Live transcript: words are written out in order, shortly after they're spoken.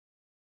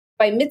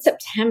by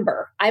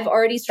mid-September, I've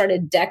already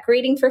started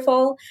decorating for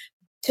fall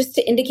just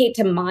to indicate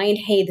to mind,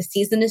 hey, the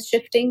season is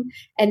shifting.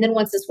 And then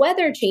once this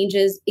weather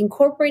changes,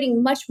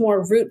 incorporating much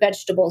more root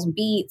vegetables,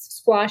 beets,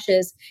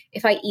 squashes.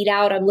 If I eat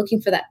out, I'm looking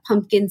for that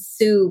pumpkin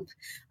soup,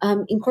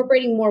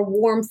 incorporating more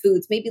warm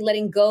foods, maybe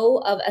letting go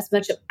of as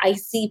much of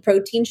icy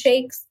protein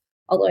shakes,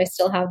 although I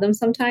still have them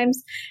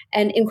sometimes,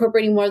 and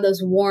incorporating more of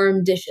those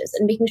warm dishes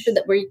and making sure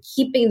that we're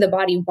keeping the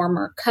body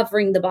warmer,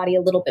 covering the body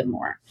a little bit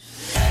more.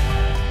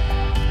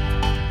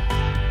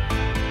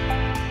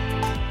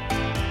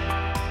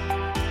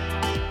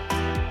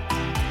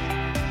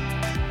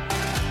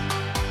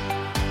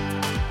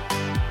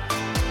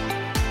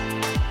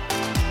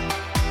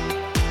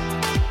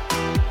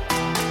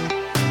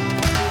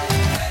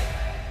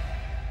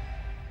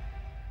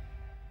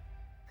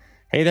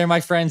 Hey there,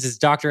 my friends. It's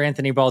Dr.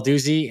 Anthony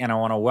Balduzzi, and I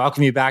want to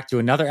welcome you back to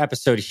another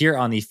episode here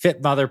on the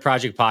Fit Mother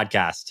Project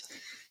podcast.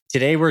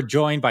 Today, we're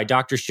joined by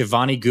Dr.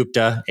 Shivani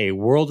Gupta, a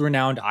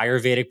world-renowned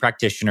Ayurvedic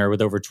practitioner with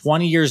over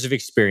 20 years of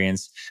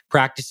experience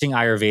practicing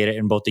Ayurveda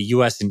in both the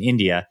US and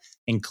India,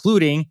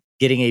 including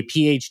getting a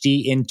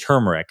PhD in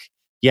turmeric.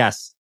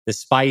 Yes, the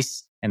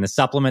spice and the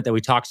supplement that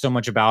we talk so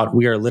much about,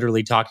 we are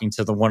literally talking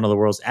to one of the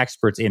world's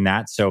experts in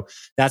that. So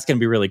that's going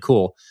to be really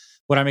cool.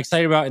 What I'm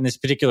excited about in this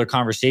particular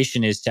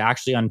conversation is to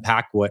actually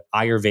unpack what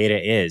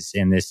Ayurveda is,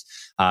 and this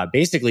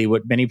basically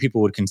what many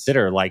people would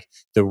consider like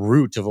the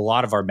root of a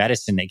lot of our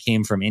medicine that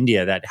came from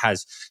India that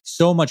has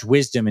so much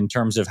wisdom in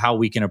terms of how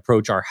we can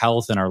approach our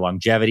health and our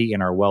longevity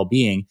and our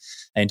well-being.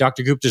 And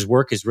Dr. Gupta's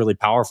work is really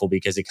powerful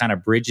because it kind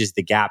of bridges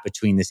the gap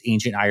between this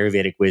ancient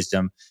Ayurvedic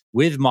wisdom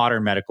with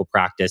modern medical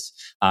practice.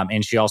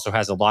 And she also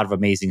has a lot of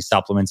amazing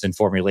supplements and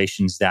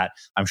formulations that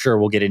I'm sure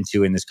we'll get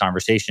into in this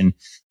conversation.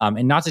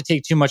 And not to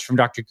take too much from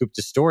Dr.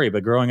 Gupta's story,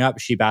 but growing up,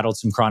 she battled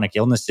some chronic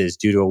illnesses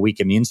due to a weak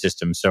immune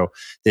system. So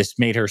this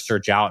made her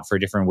search out for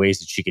different ways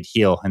that she could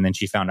heal. And then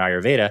she found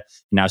Ayurveda, and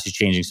now she's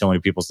changing so many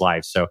people's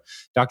lives. So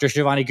Dr.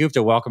 Shivani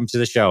Gupta, welcome to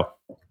the show.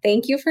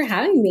 Thank you for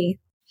having me.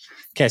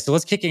 Okay, so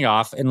let's kick it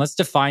off and let's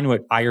define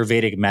what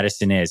Ayurvedic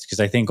medicine is,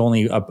 because I think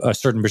only a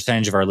certain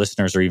percentage of our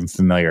listeners are even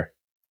familiar.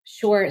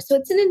 Sure. So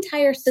it's an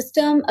entire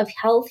system of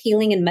health,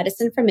 healing, and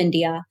medicine from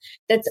India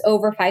that's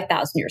over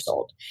 5,000 years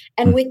old.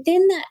 And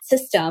within that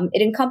system,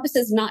 it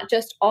encompasses not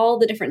just all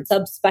the different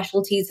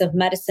subspecialties of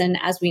medicine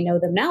as we know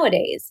them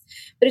nowadays,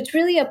 but it's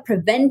really a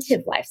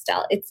preventive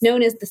lifestyle. It's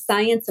known as the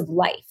science of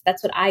life.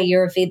 That's what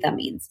Ayurveda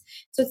means.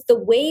 So it's the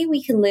way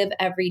we can live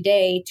every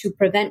day to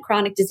prevent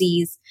chronic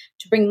disease,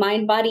 to bring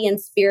mind, body,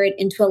 and spirit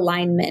into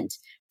alignment,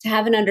 to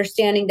have an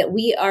understanding that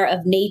we are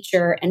of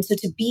nature. And so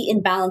to be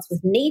in balance with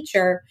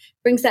nature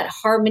brings that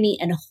harmony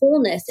and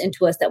wholeness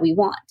into us that we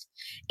want.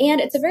 And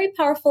it's a very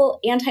powerful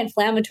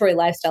anti-inflammatory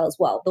lifestyle as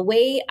well. The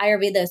way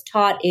Ayurveda is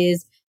taught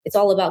is it's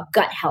all about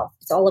gut health.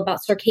 It's all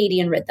about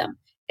circadian rhythm.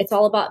 It's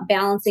all about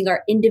balancing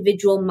our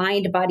individual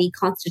mind-body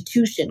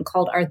constitution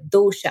called our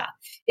dosha.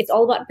 It's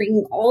all about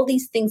bringing all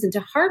these things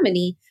into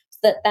harmony so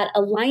that that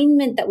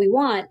alignment that we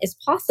want is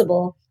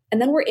possible.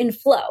 And then we're in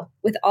flow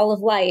with all of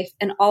life,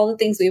 and all the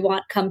things we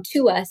want come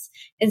to us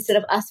instead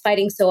of us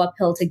fighting so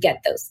uphill to get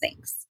those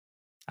things.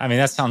 I mean,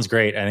 that sounds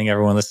great. I think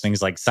everyone listening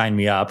is like, sign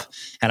me up.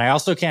 And I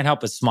also can't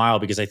help but smile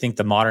because I think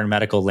the modern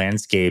medical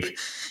landscape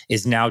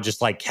is now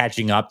just like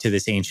catching up to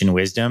this ancient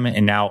wisdom.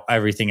 And now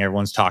everything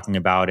everyone's talking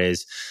about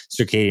is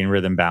circadian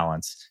rhythm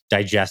balance,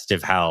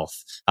 digestive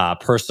health,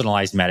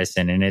 personalized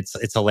medicine. And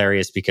it's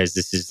hilarious because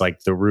this is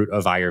like the root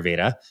of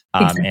Ayurveda.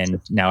 Exactly. And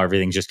now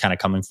everything's just kind of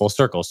coming full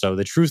circle. So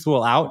the truth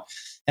will out.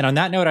 And on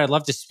that note, I'd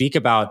love to speak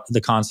about the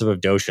concept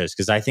of doshas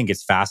because I think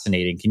it's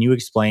fascinating. Can you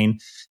explain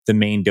the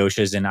main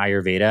doshas in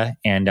Ayurveda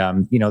and,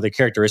 the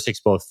characteristics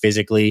both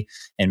physically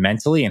and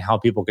mentally, and how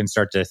people can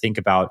start to think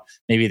about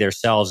maybe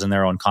themselves and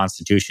their own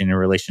constitution in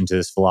relation to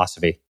this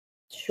philosophy?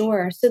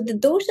 Sure. So the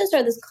doshas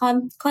are this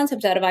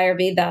concept out of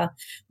Ayurveda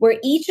where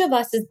each of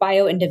us is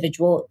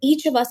bio-individual.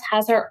 Each of us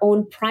has our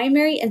own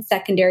primary and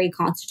secondary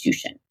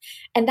constitution.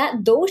 And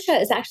that dosha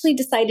is actually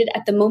decided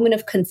at the moment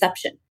of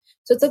conception.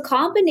 So it's a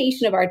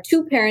combination of our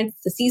two parents,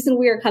 the season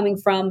we are coming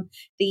from,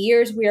 the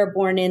years we are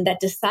born in, that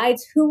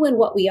decides who and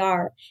what we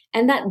are.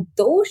 And that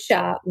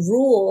dosha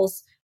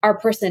rules our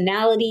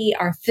personality,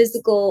 our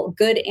physical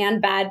good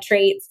and bad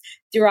traits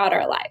throughout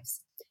our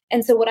lives.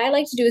 And so what I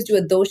like to do is do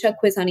a dosha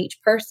quiz on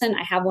each person.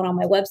 I have one on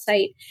my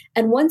website.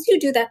 And once you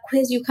do that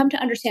quiz, you come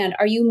to understand,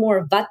 are you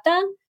more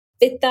vata,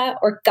 pitta,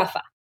 or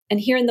kapha? And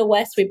here in the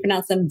West, we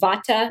pronounce them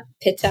vata,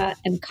 pitta,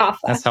 and kapha.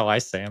 That's how I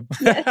say them.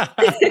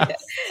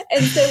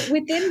 And so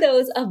within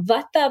those, a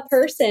vata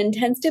person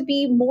tends to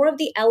be more of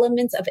the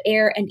elements of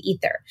air and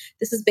ether.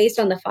 This is based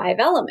on the 5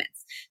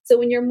 elements. So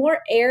when you're more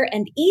air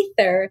and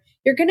ether,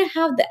 you're going to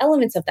have the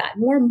elements of that,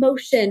 more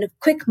motion,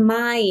 quick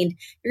mind.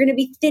 You're going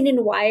to be thin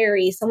and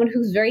wiry, someone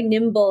who's very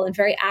nimble and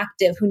very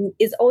active, who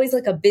is always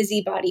like a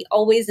busybody,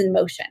 always in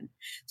motion.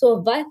 So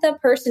a vata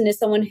person is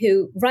someone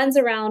who runs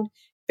around,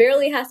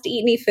 barely has to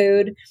eat any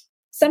food,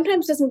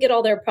 sometimes doesn't get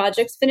all their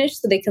projects finished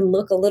so they can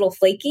look a little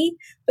flaky,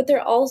 but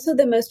they're also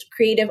the most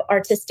creative,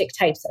 artistic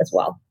types as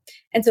well.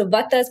 And so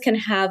Vattas can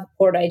have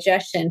poor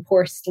digestion,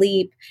 poor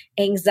sleep,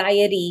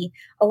 anxiety.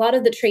 A lot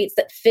of the traits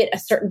that fit a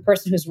certain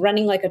person who's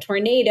running like a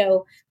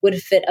tornado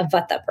would fit a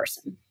Vata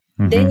person.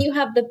 Then you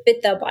have the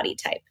Pitta body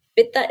type.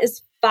 Pitta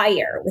is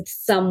fire with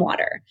some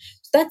water.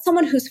 So that's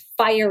someone who's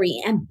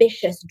fiery,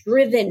 ambitious,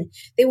 driven.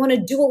 They want to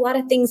do a lot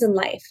of things in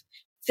life.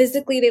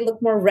 Physically, they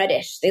look more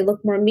reddish. They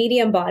look more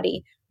medium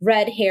body,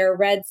 red hair,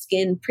 red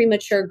skin,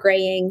 premature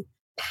graying,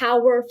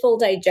 powerful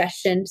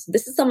digestion. So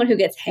this is someone who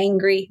gets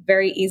hangry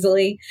very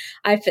easily.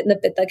 I fit in the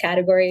Pitta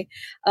category.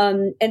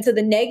 And so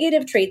the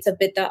negative traits of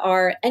Pitta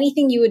are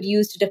anything you would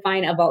use to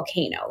define a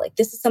volcano. Like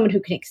this is someone who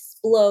can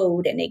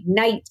explode and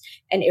ignite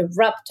and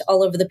erupt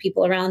all over the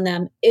people around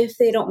them if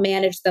they don't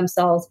manage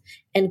themselves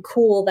and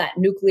cool that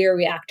nuclear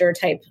reactor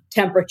type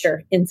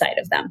temperature inside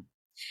of them.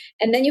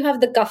 And then you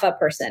have the Kapha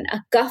person.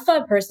 A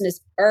Kapha person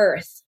is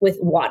earth with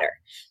water.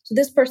 So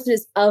this person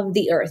is of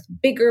the earth,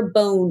 bigger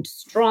boned,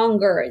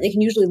 stronger. They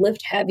can usually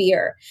lift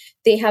heavier.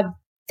 They have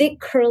thick,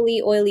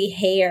 curly, oily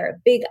hair,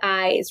 big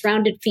eyes,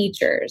 rounded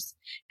features.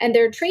 And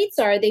their traits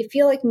are they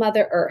feel like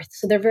Mother Earth.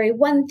 So they're very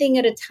one thing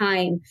at a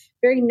time,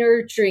 very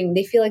nurturing.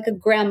 They feel like a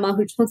grandma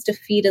who just wants to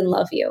feed and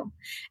love you.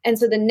 And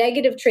so the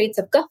negative traits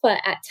of Kapha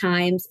at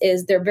times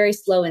is they're very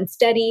slow and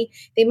steady.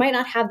 They might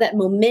not have that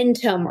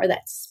momentum or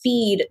that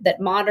speed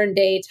that modern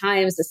day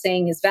times is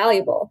saying is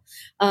valuable.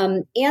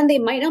 And they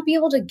might not be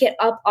able to get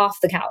up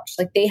off the couch.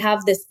 Like they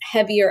have this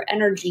heavier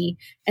energy.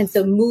 And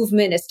so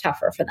movement is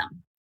tougher for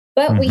them.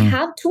 But we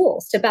have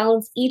tools to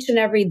balance each and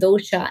every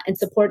dosha and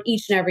support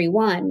each and every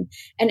one.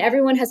 And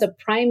everyone has a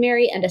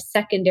primary and a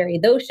secondary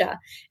dosha.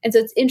 And so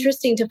it's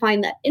interesting to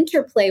find that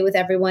interplay with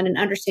everyone and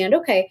understand,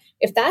 okay,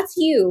 if that's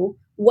you,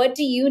 what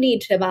do you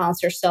need to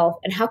balance yourself?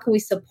 And how can we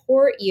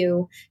support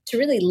you to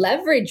really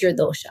leverage your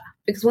dosha?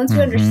 Because once you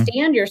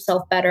understand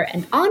yourself better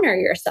and honor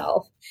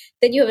yourself,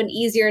 then you have an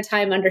easier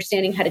time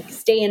understanding how to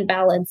stay in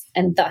balance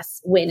and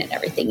thus win in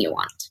everything you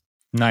want.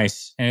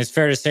 Nice. And it's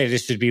fair to say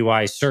this should be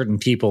why certain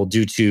people,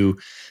 due to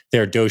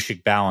their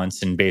doshic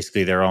balance and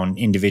basically their own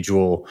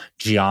individual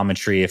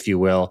geometry, if you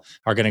will,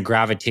 are going to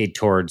gravitate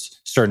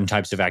towards certain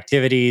types of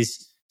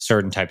activities,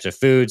 certain types of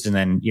foods, and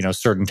then,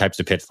 certain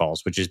types of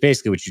pitfalls, which is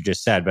basically what you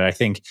just said. But I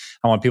think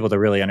I want people to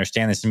really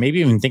understand this and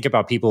maybe even think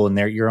about people in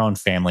your own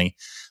family,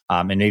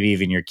 and maybe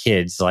even your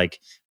kids. Like,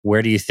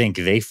 where do you think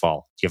they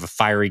fall? Do you have a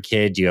fiery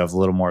kid? Do you have a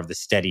little more of the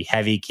steady,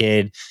 heavy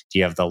kid? Do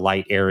you have the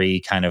light,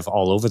 airy, kind of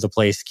all over the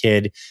place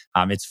kid?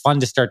 It's fun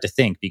to start to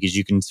think because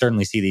you can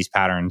certainly see these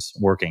patterns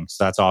working.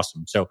 So that's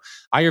awesome. So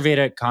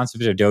Ayurveda,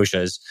 concept of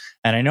doshas.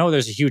 And I know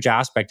there's a huge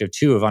aspect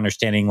of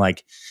understanding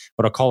like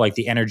what I'll call like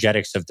the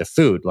energetics of the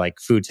food. Like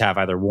foods have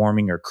either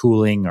warming or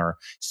cooling or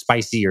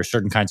spicy or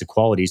certain kinds of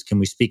qualities. Can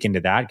we speak into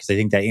that? Because I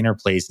think that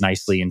interplays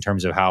nicely in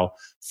terms of how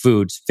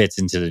food fits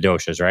into the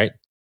doshas, right?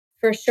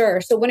 For sure.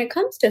 So when it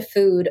comes to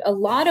food, a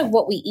lot of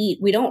what we eat,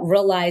 we don't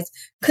realize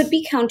could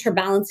be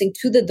counterbalancing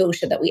to the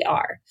dosha that we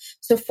are.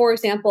 So for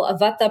example, a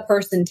Vata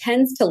person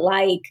tends to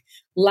like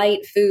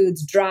light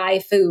foods, dry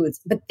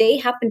foods, but they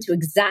happen to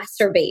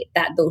exacerbate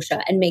that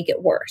dosha and make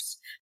it worse.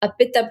 A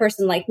Pitta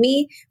person like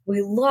me,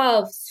 we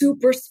love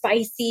super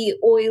spicy,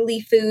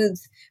 oily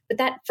foods, but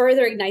that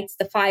further ignites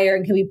the fire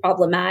and can be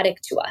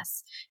problematic to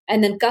us.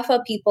 And then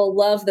Kapha people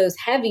love those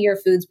heavier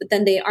foods, but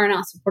then they are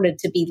not supported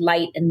to be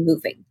light and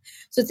moving.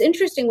 So it's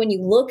interesting when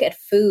you look at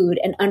food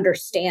and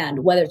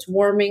understand whether it's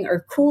warming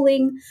or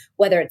cooling,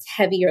 whether it's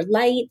heavy or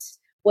light,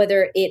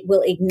 whether it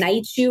will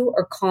ignite you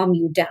or calm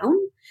you down.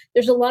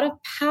 There's a lot of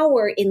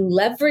power in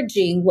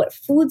leveraging what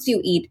foods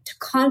you eat to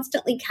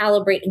constantly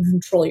calibrate and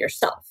control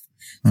yourself.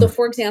 So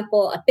for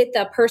example, a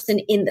Pitta person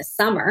in the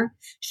summer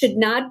should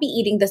not be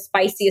eating the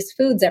spiciest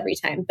foods every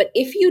time. But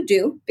if you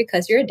do,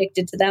 because you're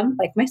addicted to them,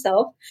 like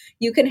myself,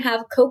 you can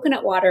have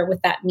coconut water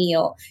with that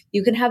meal.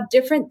 You can have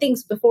different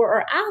things before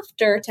or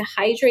after to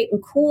hydrate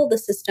and cool the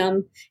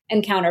system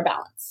and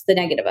counterbalance the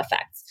negative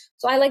effects.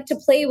 So I like to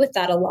play with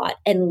that a lot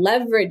and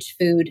leverage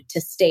food to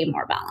stay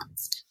more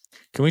balanced.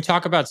 Can we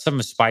talk about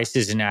some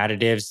spices and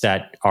additives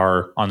that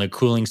are on the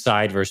cooling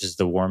side versus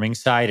the warming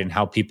side and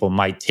how people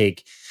might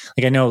take,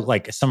 like I know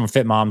like some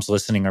fit moms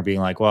listening are being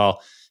like,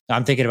 well,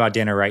 I'm thinking about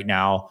dinner right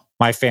now.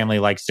 My family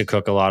likes to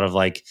cook a lot of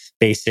like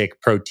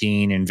basic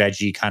protein and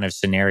veggie kind of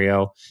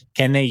scenario.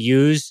 Can they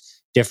use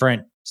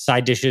different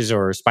side dishes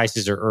or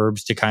spices or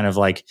herbs to kind of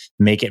like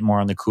make it more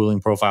on the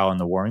cooling profile and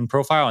the warming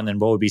profile? And then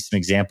what would be some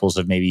examples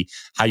of maybe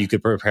how you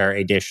could prepare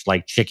a dish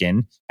like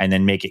chicken and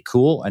then make it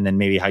cool and then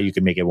maybe how you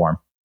could make it warm?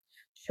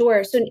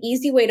 Sure. So an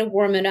easy way to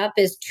warm it up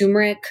is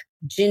turmeric,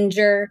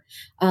 ginger,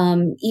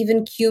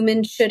 even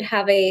cumin should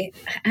have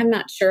I'm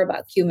not sure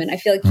about cumin. I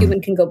feel like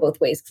cumin can go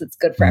both ways because it's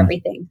good for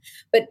everything.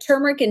 But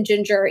turmeric and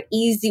ginger are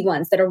easy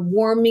ones that are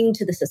warming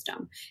to the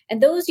system.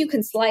 And those you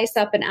can slice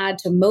up and add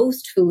to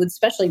most foods,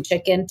 especially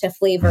chicken, to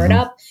flavor it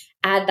up,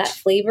 add that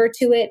flavor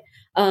to it.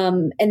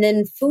 And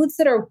then foods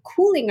that are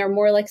cooling are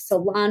more like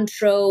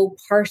cilantro,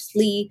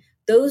 parsley.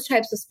 those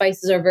types of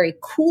spices are very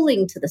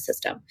cooling to the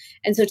system.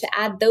 And so to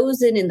add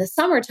those in the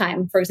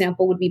summertime, for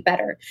example, would be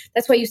better.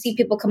 That's why you see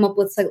people come up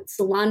with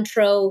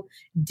cilantro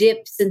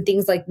dips and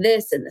things like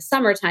this in the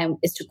summertime,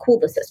 is to cool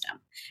the system.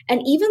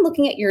 And even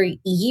looking at your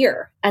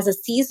year as a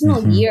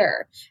seasonal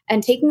year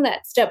and taking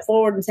that step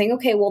forward and saying,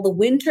 okay, well, the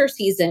winter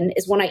season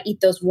is when I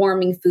eat those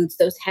warming foods,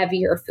 those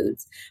heavier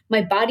foods.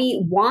 My body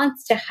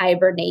wants to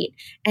hibernate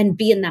and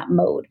be in that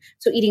mode.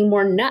 So eating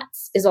more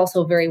nuts is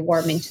also very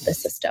warming to the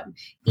system.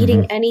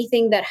 Eating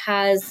anything that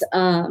has,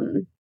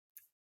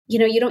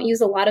 you don't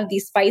use a lot of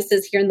these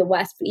spices here in the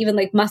West, but even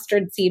like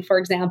mustard seed, for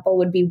example,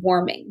 would be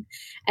warming.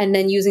 And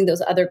then using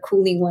those other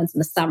cooling ones in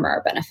the summer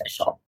are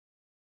beneficial.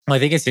 Well, I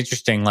think it's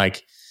interesting,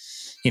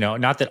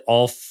 not that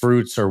all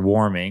fruits are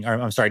warming, or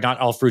I'm sorry, not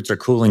all fruits are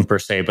cooling per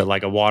se, but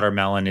like a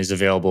watermelon is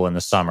available in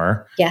the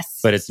summer. Yes.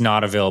 But it's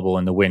not available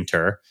in the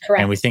winter.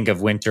 Correct. And we think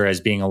of winter as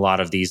being a lot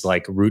of these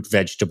like root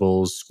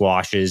vegetables,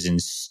 squashes,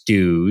 and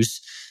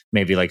stews,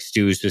 maybe like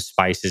stews with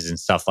spices and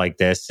stuff like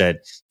this that,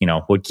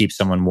 would keep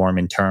someone warm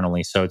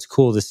internally. So it's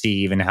cool to see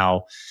even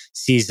how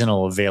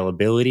seasonal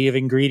availability of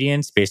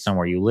ingredients based on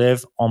where you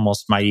live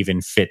almost might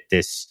even fit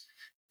this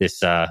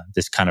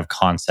kind of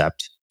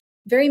concept.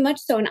 Very much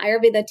so. And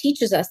Ayurveda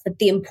teaches us that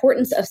the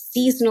importance of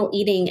seasonal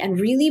eating and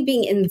really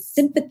being in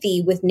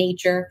sympathy with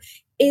nature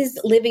is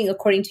living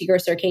according to your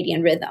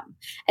circadian rhythm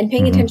and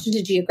paying attention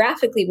to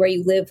geographically where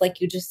you live,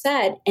 like you just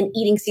said, and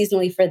eating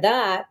seasonally for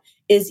that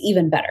is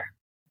even better.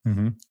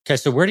 Okay,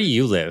 so where do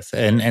you live?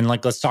 And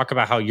let's talk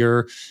about how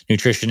your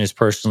nutrition has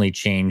personally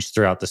changed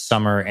throughout the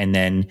summer and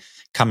then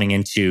coming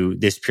into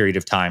this period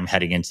of time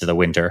heading into the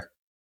winter.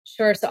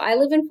 Sure. So I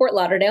live in Fort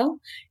Lauderdale,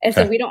 and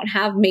so we don't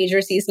have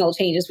major seasonal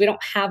changes. We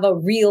don't have a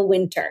real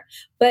winter,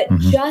 but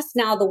just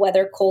now the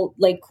weather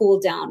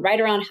cooled down. Right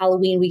around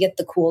Halloween, we get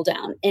the cool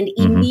down, and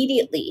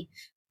immediately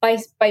by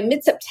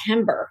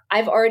mid-September,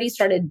 I've already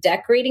started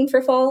decorating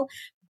for fall,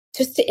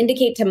 just to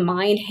indicate to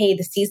mind, hey,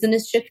 the season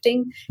is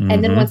shifting.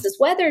 And then once this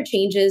weather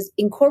changes,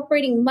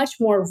 incorporating much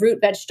more root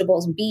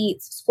vegetables,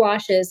 beets,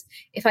 squashes.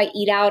 If I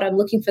eat out, I'm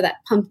looking for that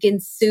pumpkin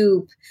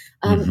soup,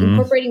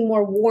 incorporating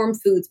more warm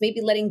foods,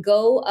 maybe letting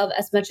go of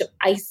as much of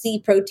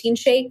icy protein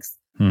shakes,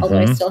 although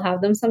I still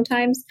have them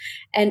sometimes,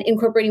 and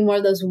incorporating more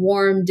of those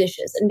warm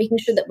dishes and making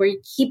sure that we're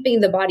keeping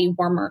the body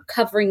warmer,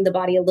 covering the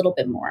body a little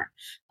bit more.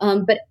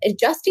 But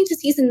adjusting to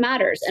season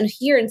matters. And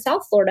here in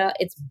South Florida,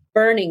 it's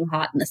burning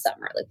hot in the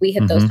summer. Like we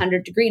hit those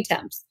 100-degree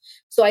temps.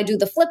 So I do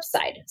the flip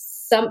side.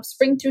 Some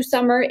spring through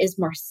summer is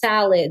more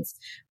salads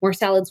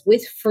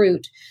with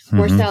fruit,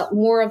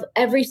 more of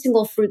every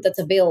single fruit that's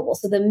available.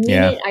 So the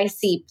minute I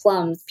see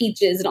plums,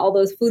 peaches, and all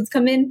those foods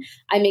come in,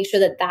 I make sure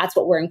that that's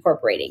what we're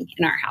incorporating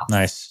in our house.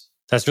 Nice.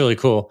 That's really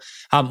cool.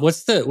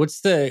 What's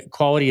the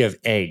quality of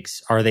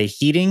eggs? Are they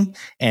heating?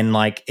 And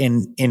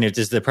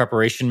does the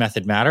preparation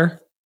method matter?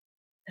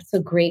 That's a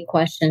great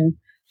question.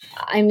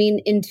 I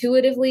mean,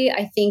 intuitively,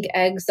 I think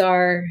eggs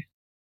are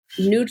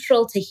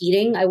neutral to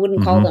heating. I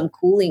wouldn't call them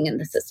cooling in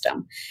the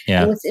system.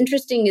 Yeah. And what's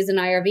interesting is in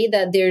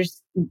Ayurveda,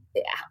 there's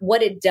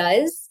what it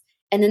does,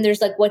 and then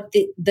there's like what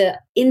the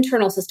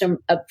internal system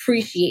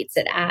appreciates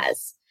it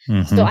as.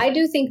 So I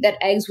do think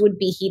that eggs would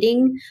be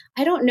heating.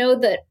 I don't know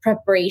that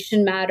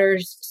preparation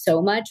matters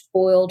so much,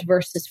 boiled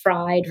versus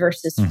fried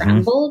versus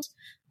scrambled.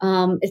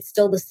 It's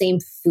still the same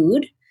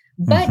food,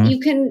 but you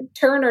can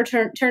turn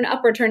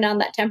up or turn down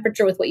that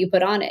temperature with what you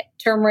put on it.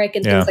 Turmeric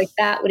and things like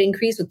that would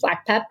increase with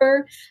black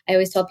pepper. I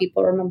always tell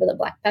people, remember the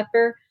black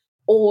pepper,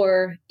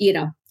 or,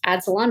 add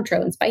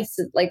cilantro and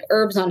spices like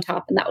herbs on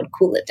top, and that would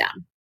cool it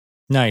down.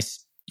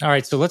 Nice. All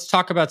right, so let's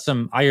talk about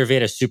some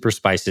Ayurveda super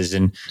spices.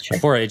 And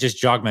before I just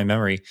jog my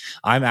memory,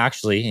 I'm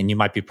actually, and you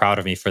might be proud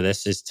of me for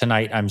this, is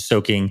tonight I'm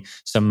soaking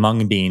some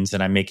mung beans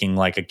and I'm making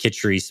like a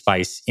khichdi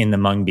spice in the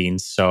mung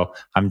beans. So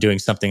I'm doing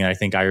something that I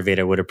think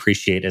Ayurveda would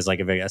appreciate as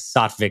like a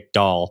sattvic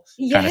dal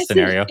kind of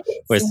scenario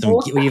with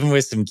even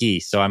with some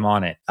ghee. So I'm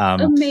on it.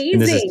 Amazing.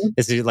 And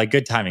this is like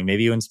good timing.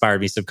 Maybe you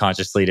inspired me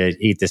subconsciously to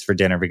eat this for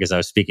dinner because I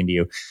was speaking to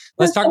you.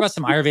 Let's talk about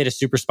some Ayurveda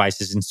super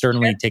spices and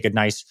certainly take a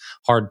nice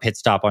hard pit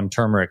stop on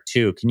turmeric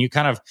too. Can you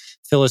kind of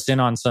fill us in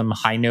on some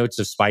high notes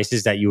of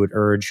spices that you would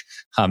urge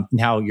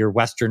now your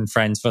Western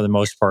friends, for the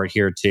most part,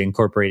 here to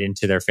incorporate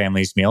into their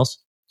family's meals?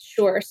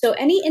 Sure. So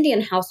any Indian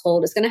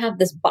household is going to have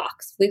this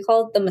box. We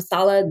call it the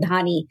masala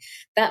dhani.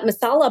 That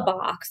masala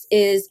box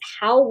is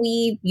how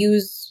we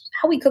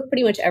cook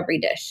pretty much every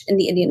dish in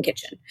the Indian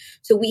kitchen.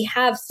 So we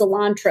have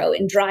cilantro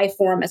in dry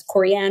form as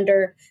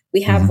coriander.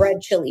 We have red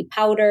chili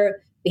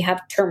powder. We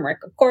have turmeric,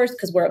 of course,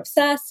 because we're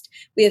obsessed.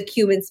 We have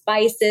cumin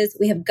spices.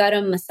 We have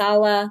garam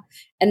masala.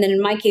 And then in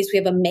my case, we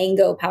have a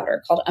mango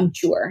powder called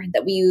amchur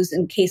that we use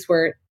in case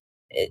we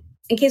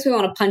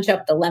want to punch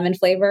up the lemon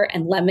flavor,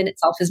 and lemon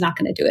itself is not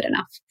going to do it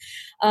enough.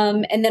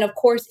 And then, of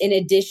course, in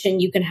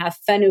addition, you can have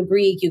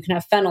fenugreek, you can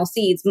have fennel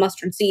seeds,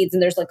 mustard seeds,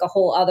 and there's like a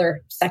whole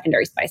other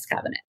secondary spice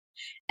cabinet.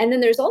 And then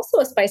there's also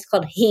a spice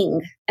called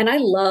hing, and I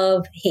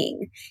love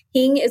hing.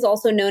 Hing is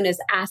also known as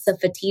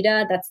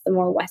asafoetida. That's the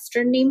more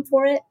Western name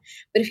for it.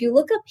 But if you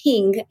look up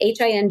hing,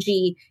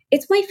 Hing,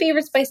 it's my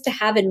favorite spice to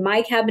have in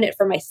my cabinet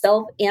for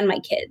myself and my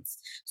kids.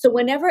 So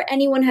whenever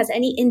anyone has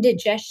any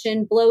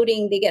indigestion,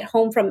 bloating, they get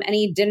home from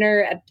any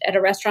dinner at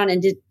a restaurant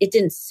and it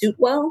didn't suit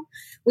well,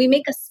 we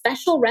make a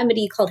special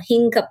remedy called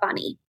hing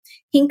kapani.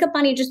 Hing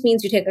kapani just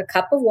means you take a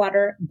cup of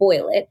water,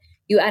 boil it,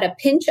 you add a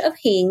pinch of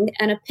hing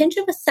and a pinch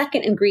of a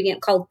second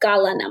ingredient called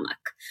gala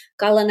namak.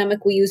 Gala namak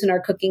we use in our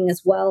cooking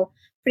as well,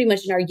 pretty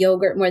much in our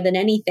yogurt more than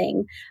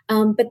anything.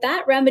 But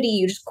that remedy,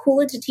 you just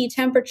cool it to tea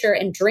temperature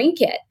and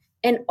drink it.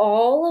 And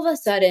all of a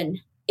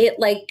sudden, it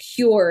like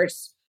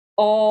cures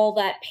all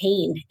that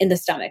pain in the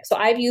stomach. So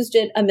I've used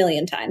it a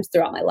million times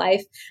throughout my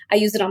life. I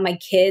use it on my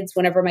kids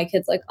whenever my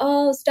kids like,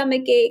 oh,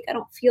 stomach ache, I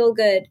don't feel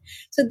good.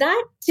 So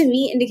that to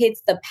me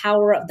indicates the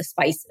power of the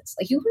spices.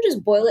 Like you can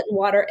just boil it in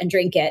water and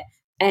drink it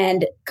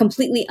and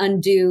completely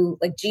undo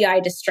like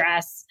GI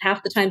distress.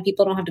 Half the time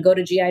people don't have to go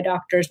to GI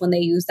doctors when they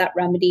use that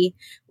remedy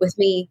with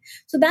me.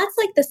 So that's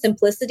like the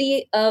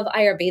simplicity of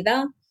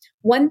Ayurveda.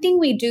 One thing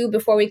we do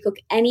before we cook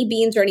any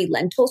beans or any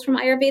lentils from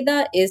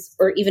Ayurveda is,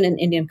 or even in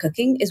Indian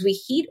cooking, is we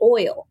heat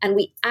oil and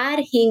we add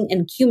hing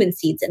and cumin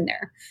seeds in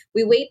there.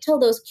 We wait till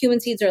those cumin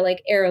seeds are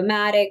like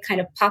aromatic,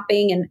 kind of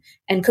popping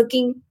and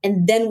cooking,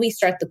 and then we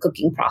start the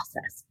cooking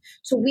process.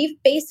 So we've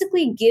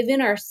basically given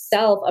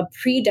ourselves a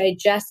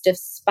pre-digestive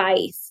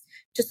spice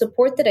to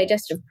support the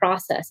digestive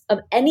process of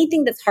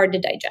anything that's hard to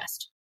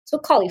digest. So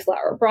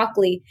cauliflower,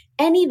 broccoli,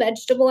 any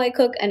vegetable I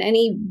cook and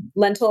any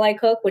lentil I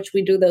cook, which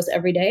we do those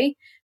every day,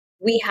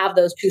 we have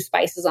those two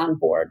spices on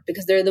board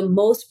because they're the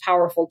most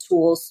powerful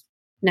tools,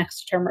 next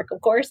to turmeric,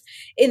 of course,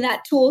 in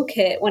that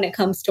toolkit when it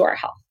comes to our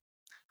health.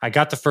 I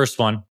got the first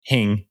one,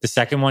 hing. The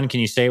second one, can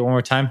you say it one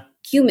more time?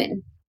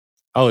 Cumin.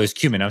 Oh, it was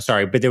cumin. I'm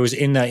sorry, but there was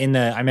in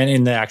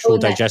the actual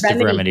digestive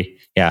remedy.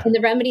 Yeah. In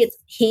the remedy, it's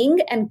hing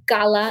and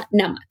gala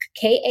namak,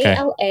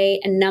 Kala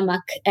and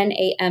namak,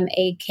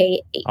 Namakh.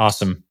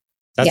 Awesome.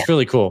 That's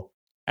really cool.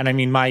 And I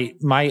mean,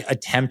 my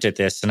attempt at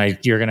this, and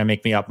you're going to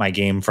make me up my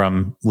game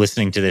from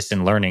listening to this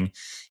and learning,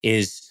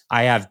 is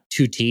I have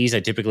two teas. I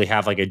typically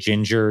have like a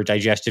ginger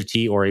digestive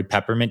tea or a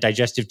peppermint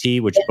digestive tea,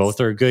 which both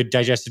are good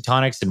digestive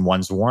tonics, and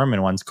one's warm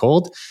and one's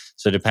cold.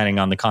 So depending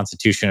on the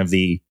constitution of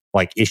the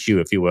like issue,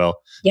 if you will,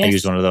 I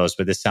use one of those,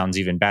 but this sounds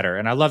even better.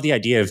 And I love the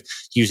idea of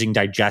using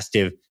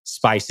digestive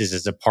spices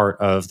as a part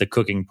of the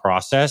cooking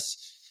process.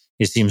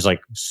 It seems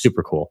like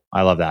super cool.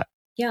 I love that.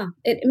 Yeah,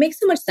 it makes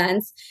so much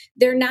sense.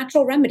 They're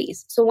natural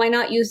remedies. So why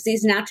not use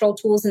these natural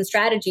tools and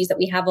strategies that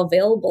we have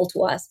available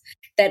to us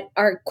that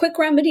are quick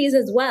remedies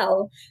as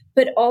well,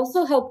 but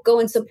also help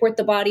go and support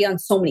the body on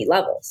so many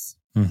levels.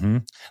 Mm-hmm.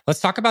 Let's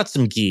talk about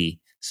some ghee.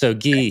 So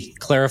ghee,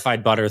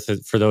 clarified butter,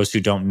 for those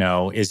who don't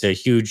know, is a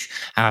huge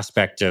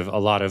aspect of a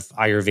lot of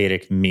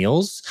Ayurvedic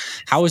meals.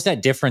 How is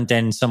that different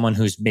than someone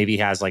who's maybe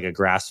has like a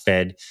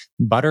grass-fed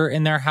butter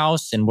in their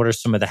house? And what are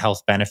some of the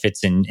health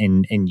benefits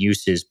in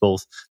uses,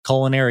 both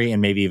culinary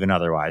and maybe even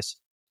otherwise?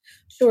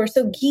 Sure.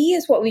 So ghee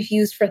is what we've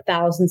used for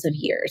thousands of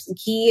years.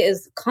 Ghee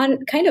is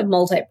kind of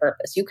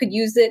multi-purpose. You could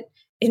use it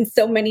in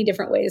so many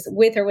different ways,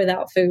 with or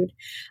without food.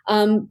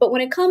 But when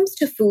it comes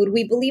to food,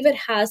 we believe it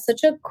has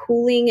such a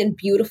cooling and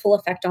beautiful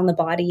effect on the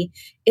body.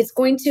 It's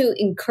going to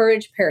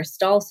encourage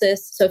peristalsis.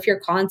 So if you're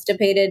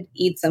constipated,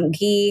 eat some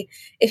ghee.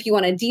 If you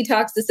want to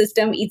detox the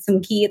system, eat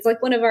some ghee. It's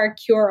like one of our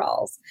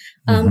cure-alls.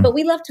 But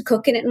we love to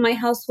cook in it in my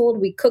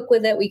household. We cook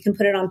with it. We can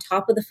put it on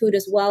top of the food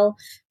as well,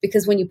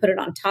 because when you put it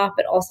on top,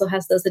 it also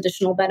has those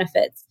additional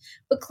benefits.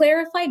 But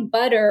clarified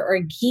butter or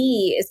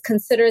ghee is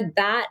considered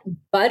that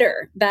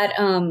butter, that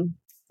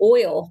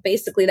oil,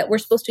 basically, that we're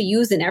supposed to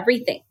use in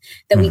everything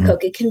that we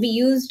cook. It can be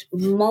used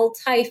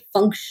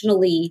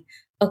multifunctionally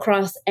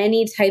across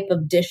any type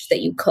of dish that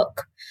you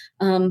cook.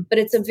 But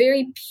it's a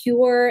very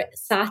pure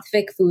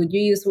sattvic food. You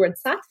used the word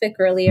sattvic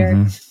earlier.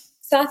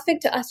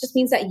 Sattvic to us just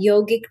means that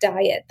yogic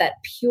diet, that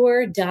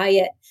pure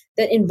diet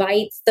that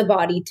invites the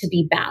body to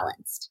be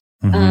balanced.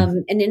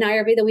 And in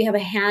Ayurveda, we have a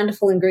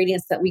handful of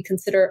ingredients that we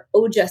consider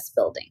ojas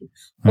building.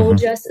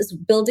 Ojas is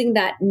building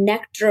that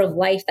nectar of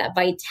life, that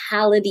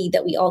vitality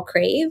that we all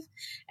crave.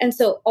 And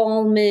so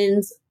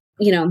almonds,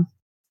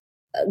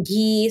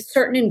 ghee,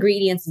 certain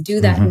ingredients do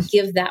that and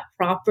give that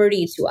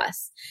property to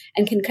us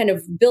and can kind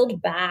of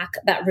build back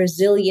that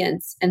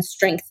resilience and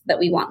strength that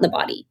we want in the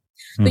body.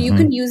 So you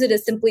can use it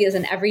as simply as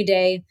an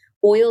everyday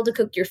oil to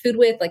cook your food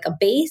with, like a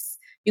base.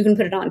 You can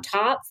put it on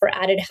top for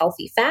added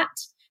healthy fat.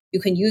 You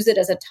can use it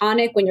as a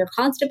tonic when you're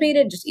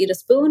constipated, just eat a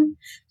spoon.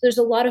 There's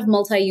a lot of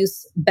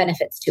multi-use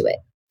benefits to it.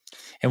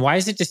 And why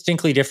is it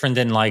distinctly different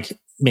than like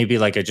maybe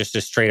like just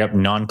a straight up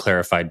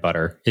non-clarified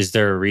butter? Is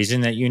there a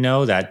reason that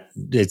that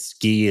its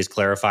ghee is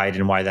clarified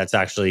and why that's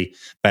actually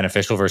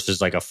beneficial versus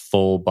like a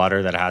full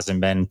butter that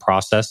hasn't been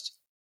processed?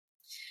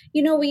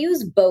 We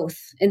use both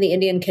in the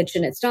Indian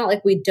kitchen. It's not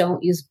like we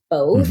don't use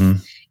both.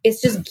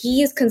 It's just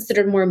ghee is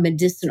considered more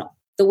medicinal.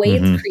 The way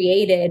it's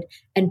created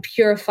and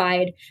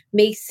purified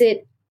makes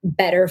it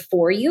better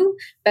for you,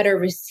 better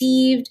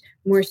received,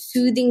 more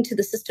soothing to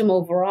the system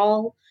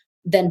overall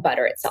than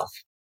butter itself.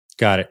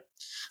 Got it.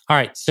 All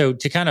right. So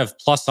to kind of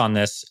plus on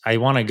this, I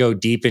want to go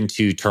deep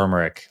into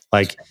turmeric.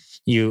 Like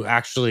you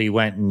actually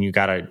went and you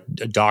got a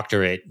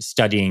doctorate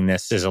studying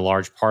this as a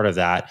large part of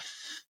that.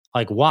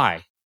 Like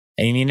why?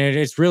 I mean,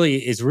 it's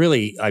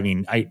really, I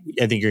mean, I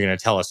think you're going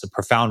to tell us the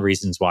profound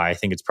reasons why. I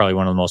think it's probably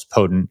one of the most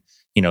potent,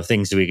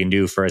 things that we can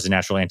do for as a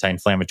natural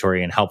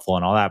anti-inflammatory and helpful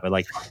and all that. But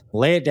like,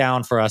 lay it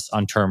down for us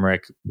on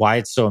turmeric, why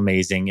it's so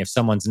amazing. If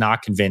someone's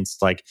not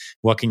convinced, like,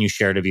 what can you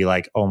share to be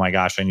like, oh my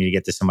gosh, I need to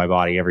get this in my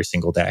body every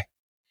single day?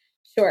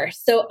 Sure.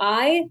 So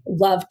I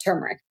love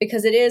turmeric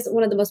because it is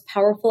one of the most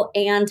powerful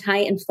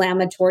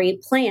anti-inflammatory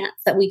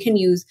plants that we can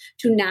use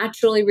to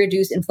naturally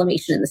reduce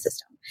inflammation in the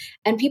system.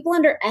 And people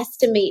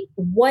underestimate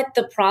what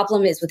the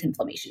problem is with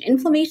inflammation.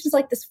 Inflammation is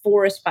like this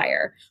forest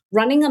fire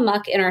running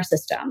amok in our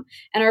system.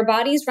 And our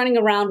body's running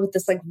around with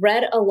this like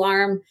red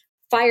alarm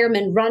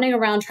firemen running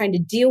around trying to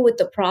deal with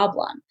the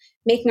problem,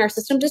 making our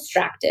system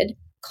distracted,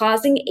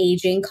 causing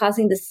aging,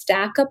 causing the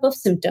stack up of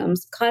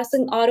symptoms,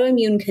 causing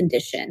autoimmune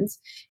conditions.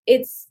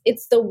 It's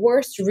the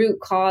worst root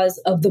cause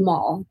of them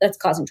all that's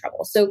causing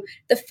trouble. So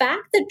the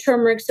fact that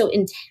turmeric so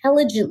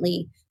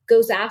intelligently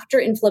goes after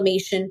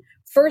inflammation,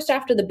 first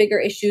after the bigger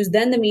issues,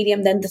 then the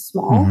medium, then the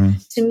small,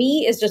 to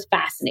me is just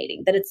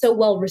fascinating that it's so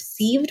well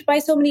received by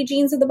so many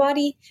genes of the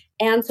body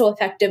and so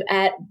effective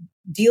at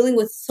dealing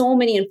with so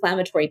many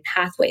inflammatory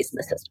pathways in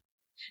the system.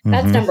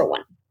 That's number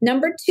one.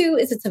 Number two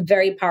is it's a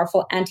very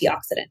powerful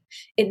antioxidant.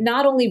 It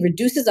not only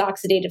reduces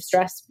oxidative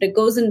stress, but it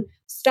goes and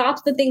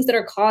stops the things that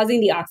are causing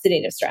the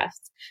oxidative stress.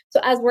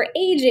 So as we're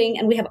aging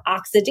and we have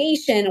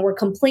oxidation and we're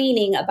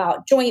complaining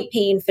about joint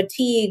pain,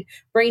 fatigue,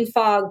 brain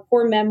fog,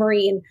 poor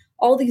memory, and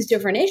all these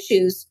different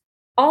issues,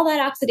 all that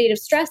oxidative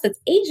stress that's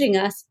aging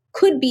us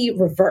could be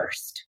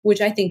reversed,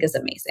 which I think is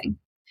amazing.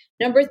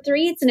 Number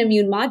three, it's an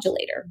immune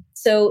modulator.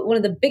 So one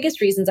of the biggest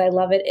reasons I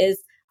love it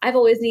is I've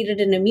always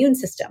needed an immune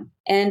system.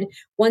 And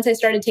once I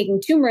started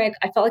taking turmeric,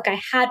 I felt like I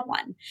had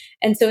one.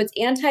 And so it's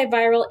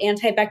antiviral,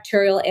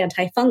 antibacterial,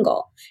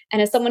 antifungal.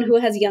 And as someone who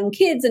has young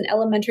kids in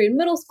elementary and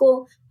middle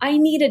school, I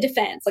need a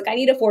defense. Like I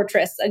need a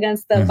fortress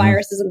against the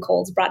viruses and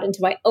colds brought into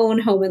my own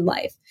home and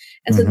life.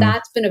 And so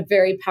that's been a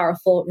very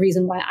powerful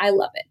reason why I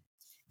love it.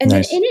 And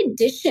then in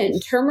addition,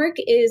 turmeric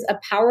is a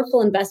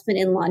powerful investment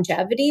in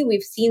longevity.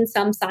 We've seen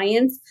some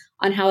science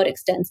on how it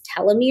extends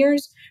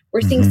telomeres. We're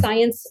seeing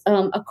science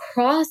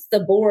across the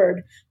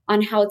board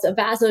on how it's a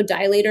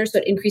vasodilator, so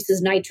it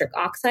increases nitric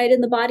oxide in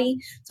the body.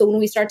 So when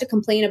we start to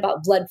complain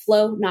about blood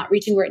flow not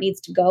reaching where it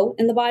needs to go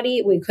in the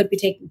body, we could be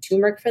taking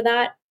turmeric for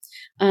that.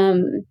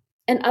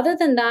 And other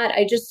than that,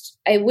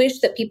 I wish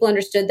that people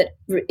understood that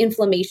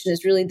inflammation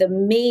is really the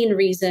main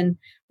reason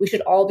we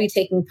should all be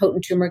taking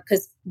potent turmeric,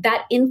 because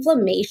that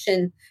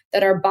inflammation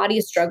that our body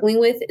is struggling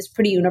with is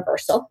pretty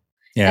universal.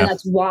 Yeah. And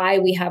that's why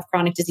we have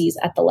chronic disease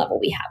at the level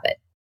we have it.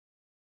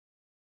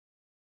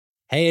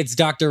 Hey, it's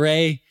Dr.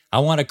 Ray. I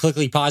want to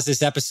quickly pause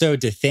this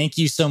episode to thank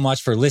you so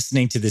much for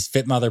listening to this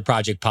Fit Mother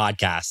Project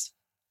podcast.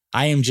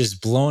 I am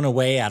just blown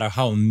away at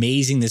how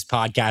amazing this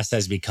podcast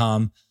has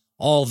become,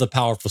 all the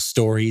powerful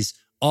stories,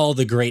 all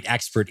the great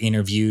expert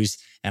interviews.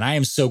 And I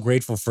am so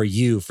grateful for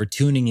you for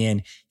tuning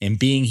in and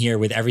being here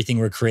with everything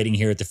we're creating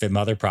here at the Fit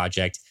Mother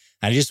Project.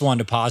 And I just wanted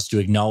to pause to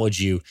acknowledge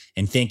you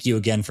and thank you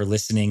again for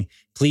listening.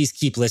 Please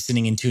keep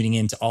listening and tuning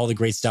in to all the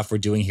great stuff we're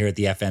doing here at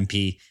the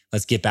FMP.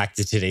 Let's get back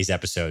to today's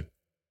episode.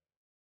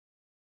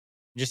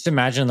 Just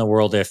imagine the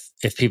world if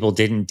people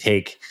didn't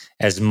take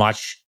as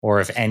much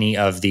or if any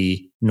of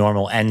the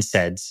normal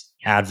NSAIDs,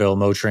 Advil,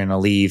 Motrin,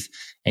 Aleve,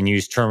 and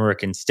use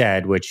turmeric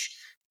instead, which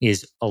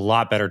is a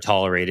lot better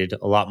tolerated,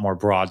 a lot more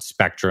broad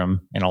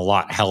spectrum, and a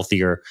lot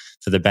healthier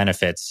for the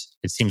benefits.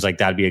 It seems like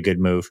that'd be a good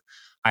move.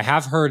 I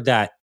have heard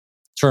that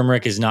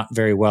turmeric is not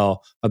very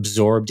well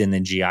absorbed in the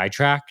GI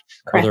tract.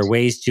 Correct. Are there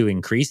ways to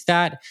increase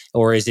that?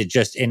 Or is it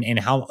just in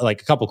how,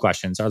 like a couple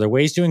questions. Are there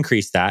ways to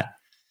increase that?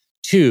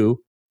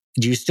 Two,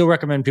 do you still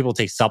recommend people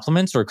take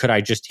supplements, or could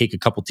I just take a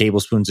couple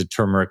tablespoons of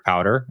turmeric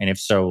powder? And if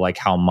so, like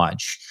how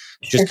much?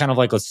 Sure. Just kind of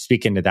like, let's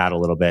speak into that a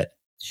little bit.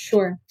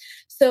 Sure.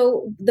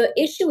 So the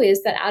issue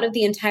is that out of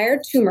the entire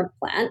turmeric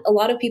plant, a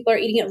lot of people are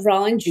eating it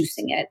raw and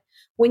juicing it.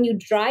 When you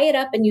dry it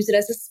up and use it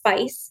as a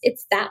spice,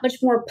 it's that much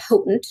more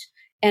potent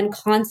and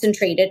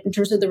concentrated in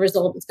terms of the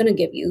result it's going to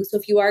give you. So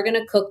if you are going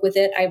to cook with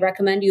it, I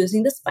recommend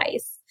using the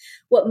spice.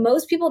 What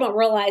most people don't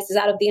realize is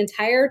out of the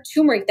entire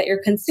turmeric that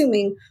you're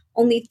consuming,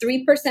 only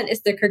 3%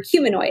 is the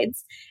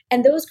curcuminoids.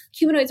 And those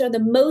curcuminoids are the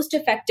most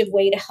effective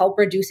way to help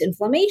reduce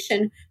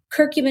inflammation,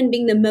 curcumin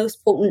being the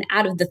most potent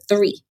out of the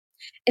three.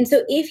 And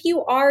so if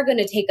you are going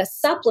to take a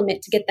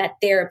supplement to get that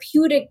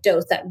therapeutic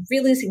dose, that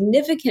really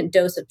significant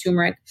dose of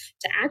turmeric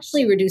to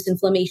actually reduce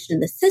inflammation in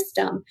the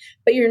system,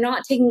 but you're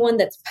not taking one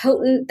that's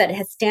potent, that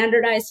has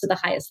standardized to the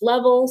highest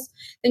levels,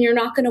 then you're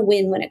not going to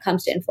win when it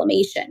comes to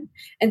inflammation.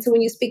 And so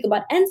when you speak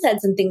about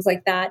NSAIDs and things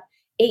like that,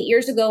 8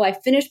 years ago, I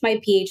finished my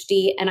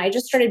PhD and I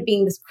just started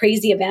being this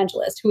crazy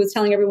evangelist who was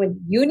telling everyone,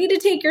 you need to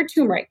take your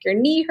turmeric. Your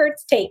knee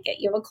hurts, take it.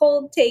 You have a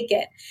cold, take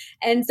it.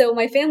 And so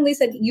my family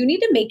said, you need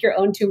to make your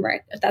own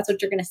turmeric if that's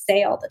what you're going to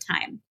say all the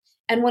time.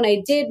 And when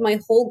I did, my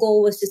whole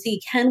goal was to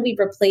see, can we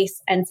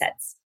replace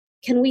NSAIDs?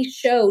 Can we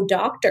show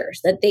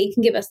doctors that they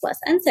can give us less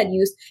NSAID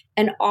use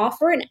and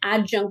offer an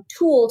adjunct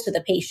tool to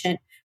the patient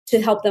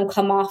to help them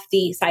come off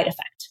the side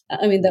effect?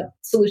 The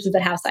solutions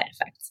that have side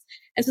effects.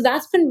 And so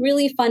that's been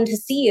really fun to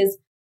see, is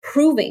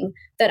proving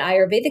that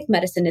Ayurvedic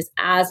medicine is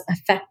as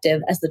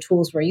effective as the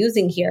tools we're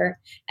using here.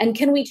 And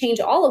can we change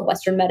all of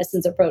Western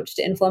medicine's approach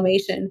to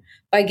inflammation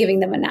by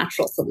giving them a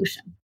natural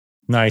solution?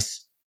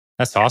 Nice.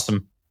 That's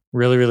awesome.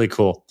 Really, really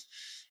cool.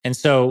 And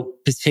so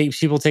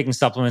people taking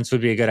supplements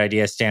would be a good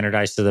idea,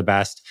 standardized to the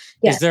best.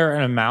 Yes. Is there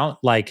an amount,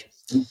 like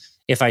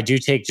if I do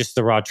take just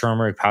the raw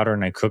turmeric powder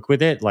and I cook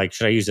with it, like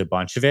should I use a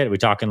bunch of it? Are we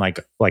talking like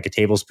a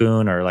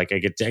tablespoon, or like I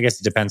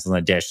guess it depends on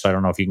the dish. So I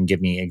don't know if you can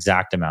give me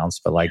exact amounts,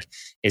 but like,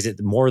 is it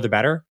the more the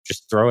better?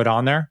 Just throw it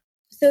on there?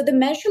 So the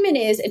measurement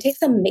is, it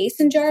takes a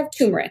mason jar of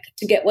turmeric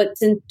to get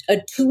what's in a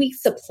 2-week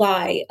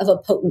supply of a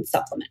potent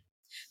supplement.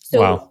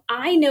 So wow.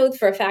 I know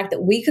for a fact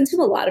that we consume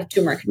a lot of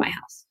turmeric in my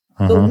house.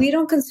 But we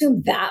don't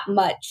consume that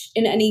much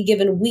in any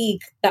given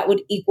week that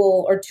would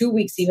equal, or 2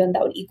 weeks even,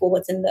 that would equal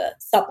what's in the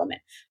supplement.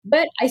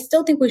 But I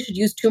still think we should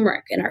use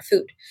turmeric in our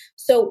food.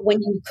 So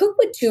when you cook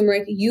with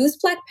turmeric, use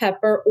black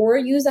pepper or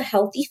use a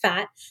healthy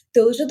fat.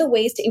 Those are the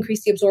ways to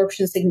increase the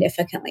absorption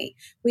significantly.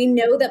 We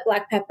know that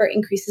black pepper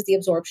increases the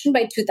absorption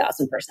by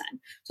 2,000%.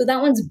 So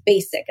that one's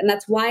basic. And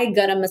that's why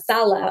garam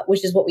masala,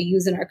 which is what we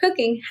use in our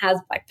cooking, has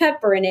black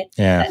pepper in it.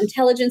 Yeah. That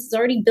intelligence is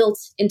already built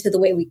into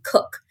the way we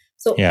cook.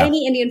 So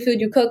any Indian food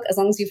you cook, as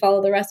long as you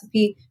follow the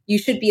recipe, you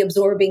should be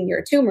absorbing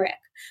your turmeric.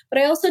 But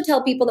I also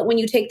tell people that when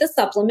you take the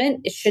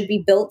supplement, it should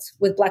be built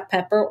with black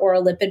pepper or a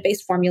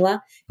lipid-based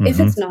formula. If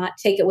it's not,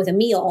 take it with a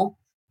meal,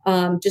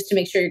 just to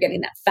make sure you're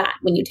getting that fat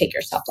when you take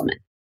your supplement.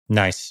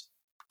 Nice.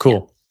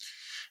 Cool.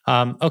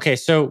 Yeah. Okay,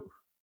 so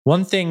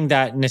one thing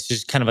that, and this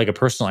is kind of like a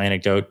personal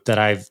anecdote that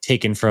I've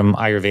taken from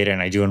Ayurveda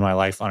and I do in my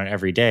life on it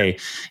every day,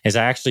 is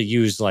I actually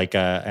use like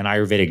an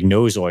Ayurvedic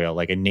nose oil,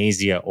 like a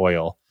nasia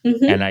oil.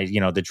 And I,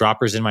 the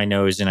dropper's in my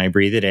nose and I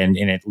breathe it in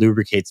and it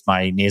lubricates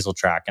my nasal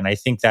tract. And I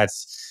think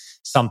that's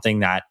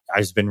something that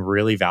has been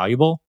really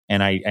valuable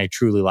and I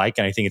truly like.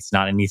 And I think it's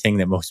not anything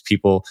that most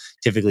people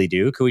typically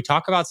do. Could we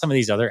talk about some of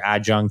these other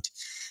adjunct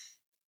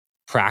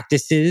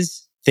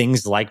practices?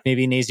 Things like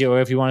maybe nasia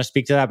oil, if you want to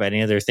speak to that, but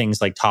any other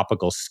things like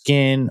topical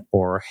skin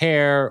or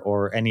hair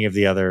or any of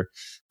the other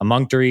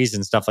emunctories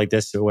and stuff like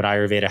this, what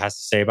Ayurveda has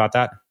to say about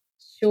that?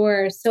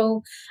 Sure.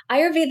 So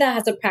Ayurveda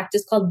has a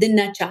practice called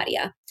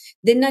Dinacharya.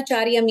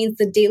 Dinacharya means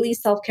the daily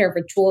self-care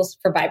rituals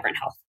for vibrant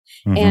health.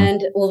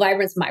 And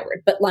vibrant's my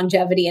word, but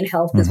longevity and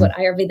health is what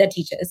Ayurveda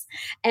teaches.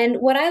 And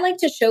what I like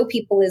to show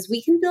people is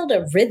we can build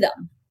a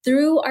rhythm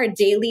through our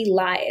daily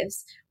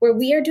lives where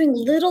we are doing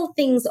little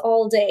things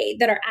all day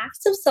that are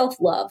acts of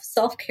self-love,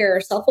 self-care,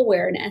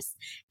 self-awareness.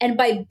 And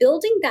by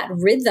building that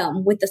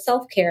rhythm with the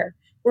self-care,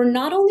 we're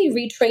not only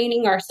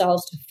retraining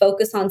ourselves to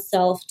focus on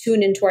self,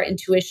 tune into our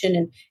intuition,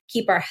 and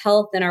keep our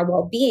health and our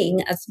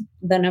well-being as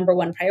the number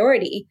one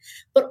priority,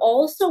 but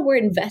also we're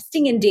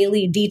investing in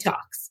daily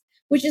detox,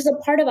 which is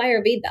a part of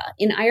Ayurveda.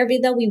 In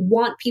Ayurveda, we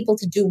want people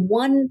to do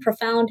one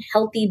profound,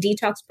 healthy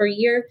detox per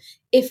year,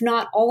 if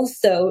not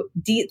also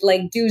do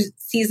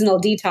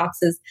seasonal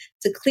detoxes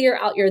to clear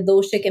out your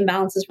doshic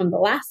imbalances from the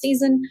last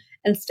season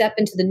and step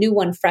into the new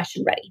one fresh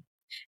and ready.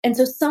 And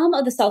so some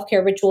of the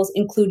self-care rituals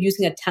include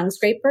using a tongue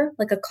scraper,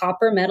 like a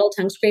copper metal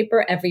tongue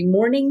scraper every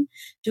morning,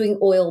 doing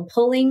oil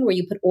pulling where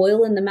you put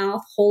oil in the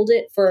mouth, hold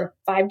it for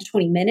 5 to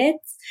 20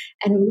 minutes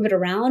and move it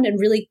around and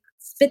really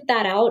spit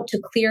that out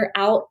to clear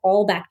out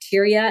all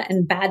bacteria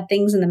and bad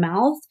things in the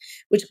mouth,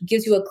 which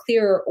gives you a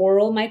clearer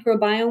oral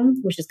microbiome,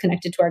 which is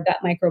connected to our gut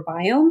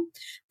microbiome,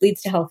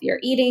 leads to healthier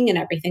eating and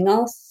everything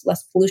else,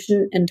 less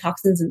pollution and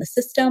toxins in the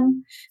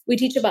system. We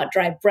teach about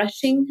dry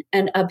brushing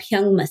and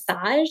abhyang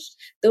massage.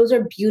 Those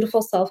are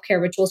beautiful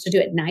self-care rituals to do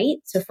at night.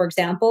 So for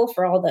example,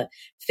 for all the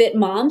fit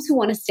moms who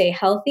want to stay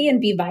healthy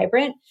and be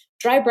vibrant,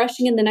 dry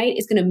brushing in the night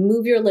is going to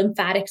move your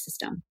lymphatic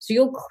system. So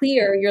you'll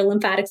clear your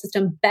lymphatic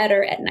system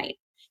better at night.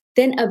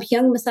 Then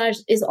abhyang massage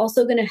is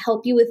also going to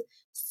help you with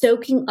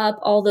soaking up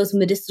all those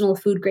medicinal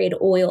food grade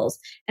oils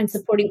and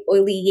supporting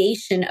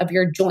oleation of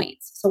your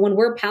joints. So when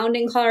we're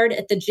pounding hard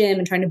at the gym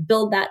and trying to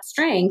build that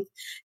strength,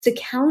 to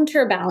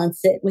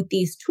counterbalance it with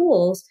these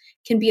tools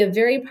can be a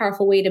very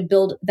powerful way to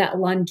build that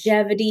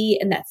longevity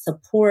and that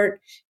support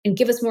and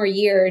give us more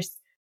years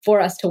for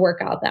us to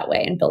work out that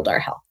way and build our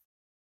health.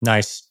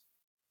 Nice.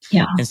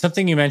 Yeah. And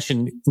something you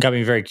mentioned got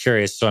me very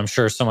curious. So I'm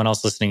sure someone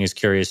else listening is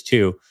curious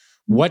too.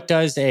 What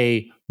does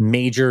a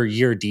major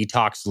year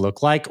detox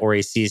look like, or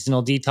a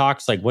seasonal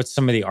detox? Like, what's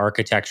some of the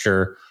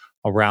architecture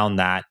around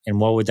that? And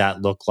what would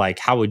that look like?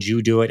 How would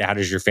you do it? How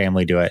does your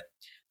family do it?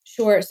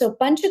 Sure. So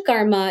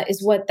Panchakarma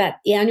is what that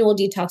annual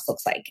detox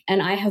looks like.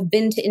 And I have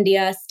been to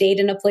India, stayed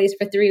in a place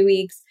for 3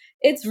 weeks,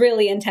 It's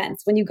really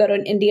intense when you go to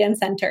an Indian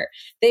center.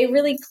 They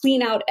really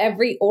clean out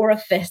every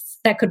orifice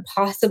that could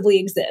possibly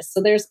exist.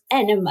 So there's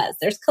enemas,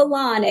 there's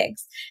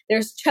colonics,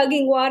 there's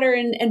chugging water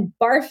and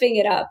barfing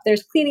it up.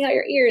 There's cleaning out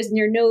your ears and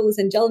your nose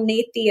and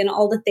gelnethi and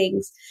all the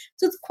things.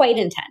 So it's quite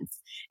intense.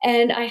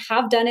 And I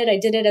have done it. I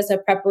did it as a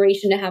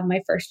preparation to have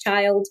my first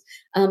child.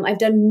 I've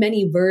done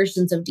many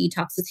versions of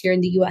detoxes here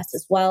in the US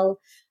as well.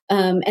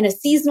 And a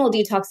seasonal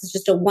detox is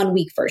just a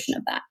 1-week version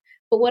of that.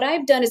 But what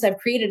I've done is I've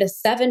created a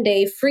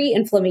 7-day free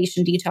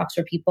inflammation detox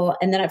for people.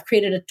 And then I've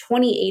created a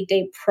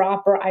 28-day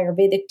proper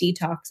Ayurvedic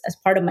detox as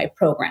part of my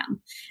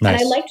program. Nice.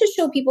 And I like to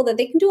show people that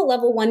they can do a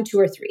level 1, 2,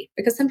 or 3,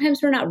 because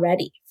sometimes we're not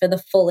ready for the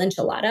full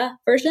enchilada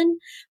version.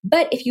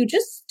 But if you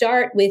just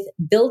start with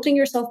building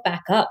yourself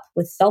back up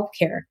with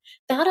self-care,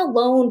 that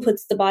alone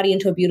puts the body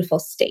into a beautiful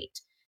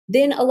state.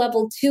 Then a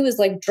level 2 is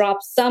like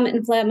drop some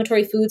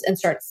inflammatory foods and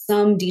start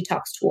some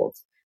detox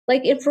tools,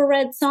 like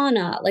infrared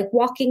sauna, like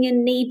walking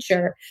in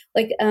nature,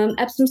 like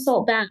Epsom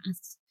salt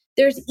baths.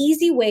 There's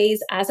easy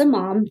ways as a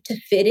mom to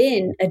fit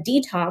in a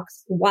detox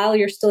while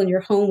you're still in your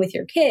home with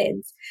your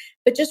kids,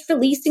 but just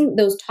releasing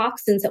those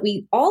toxins that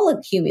we all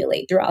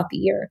accumulate throughout the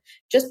year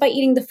just by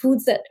eating the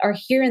foods that are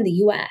here in the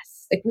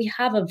US. Like we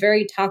have a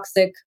very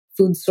toxic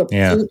food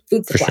supply.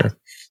 Sure.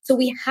 So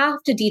we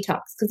have to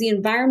detox because the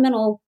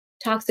environmental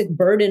toxic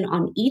burden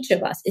on each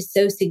of us is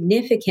so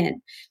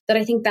significant that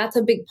I think that's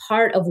a big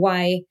part of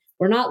why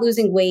we're not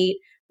losing weight.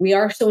 We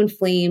are so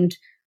inflamed.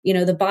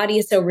 The body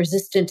is so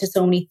resistant to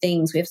so many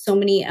things. We have so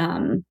many,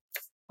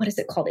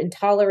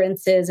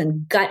 intolerances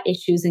and gut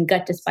issues and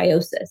gut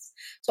dysbiosis.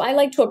 So I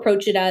like to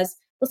approach it as,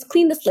 let's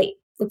clean the slate.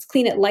 Let's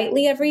clean it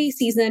lightly every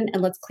season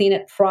and let's clean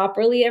it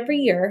properly every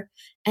year.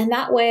 And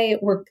that way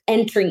we're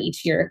entering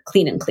each year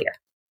clean and clear.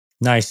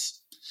 Nice.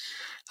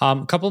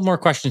 A couple more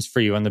questions for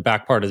you on the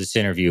back part of this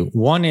interview.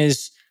 One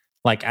is,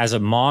 like, as a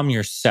mom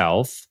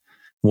yourself,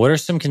 what are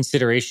some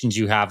considerations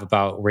you have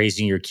about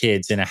raising your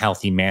kids in a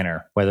healthy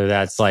manner? Whether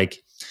that's like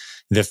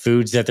the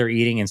foods that they're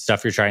eating and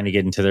stuff you're trying to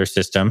get into their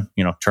system,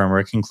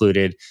 turmeric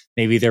included,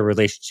 maybe their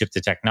relationship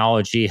to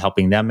technology,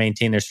 helping them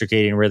maintain their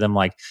circadian rhythm.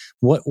 Like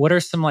what are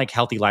some like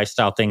healthy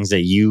lifestyle things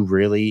that you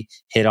really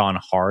hit on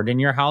hard in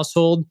your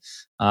household?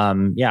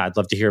 I'd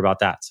love to hear about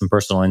that. Some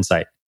personal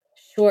insight.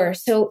 Sure.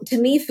 So to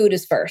me, food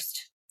is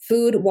first.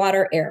 Food,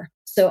 water, air.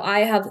 So I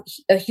have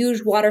a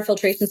huge water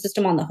filtration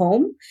system on the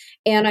home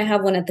and I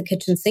have one at the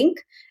kitchen sink.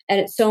 And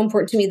it's so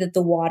important to me that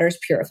the water is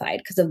purified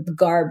because of the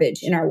garbage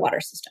in our water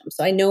system.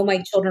 So I know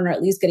my children are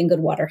at least getting good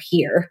water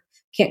here.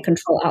 Can't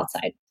control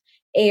outside.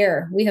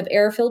 Air. We have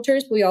air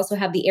filters, but we also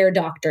have the air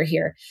doctor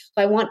here.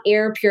 So I want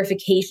air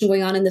purification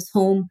going on in this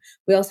home.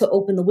 We also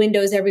open the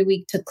windows every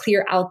week to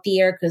clear out the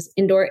air because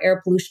indoor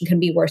air pollution can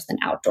be worse than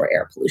outdoor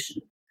air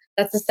pollution.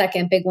 That's the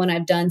second big one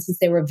I've done since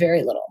they were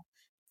very little.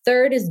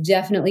 Third is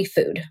definitely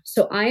food.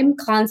 So I'm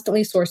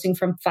constantly sourcing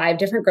from 5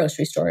 different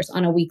grocery stores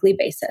on a weekly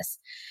basis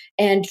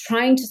and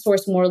trying to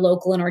source more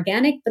local and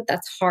organic, but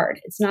that's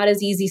hard. It's not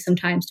as easy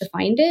sometimes to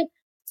find it.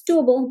 It's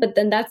doable, but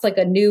then that's like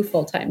a new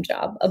full-time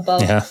job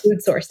above food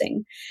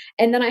sourcing.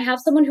 And then I have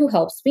someone who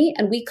helps me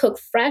and we cook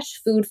fresh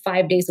food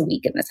 5 days a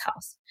week in this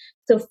house.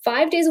 So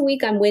 5 days a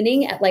week I'm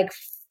winning at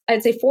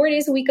I'd say 4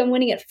 days a week I'm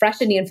winning at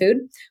fresh Indian food.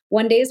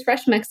 1 day is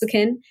fresh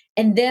Mexican.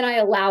 And then I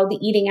allow the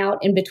eating out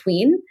in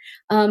between.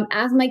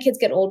 As my kids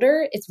get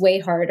older, it's way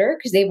harder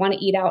because they want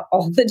to eat out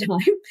all the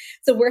time.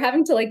 So we're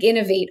having to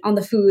innovate on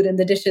the food and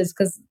the dishes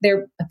because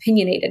they're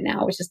opinionated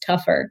now, which is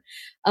tougher.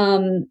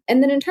 And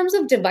then in terms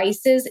of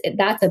devices,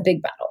 that's a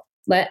big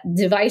battle.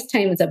 Device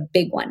time is a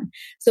big one.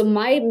 So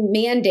my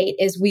mandate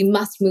is we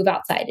must move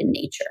outside in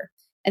nature.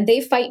 And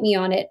they fight me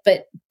on it,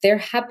 but they're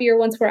happier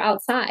once we're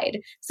outside.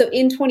 So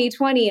in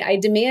 2020, I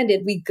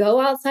demanded we go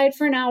outside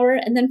for an hour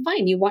and then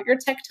fine, you want your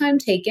tech time,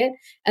 take it.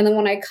 And then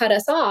when I cut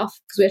us off,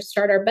 because we have to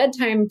start our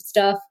bedtime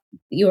stuff,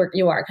 you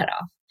are cut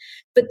off.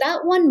 But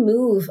that one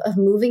move of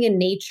moving in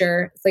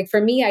nature, it's like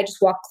for me, I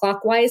just walk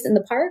clockwise in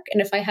the park.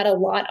 And if I had a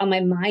lot on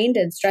my mind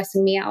and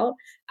stressing me out,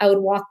 I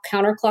would walk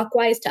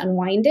counterclockwise to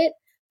unwind it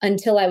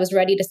until I was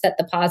ready to set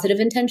the positive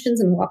intentions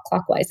and walk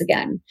clockwise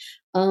again.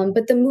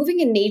 But the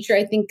moving in nature,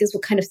 I think, is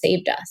what kind of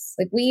saved us.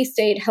 We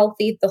stayed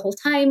healthy the whole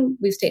time.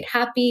 We've stayed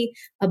happy,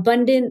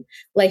 abundant.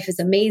 Life is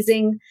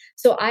amazing.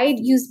 So I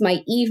use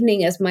my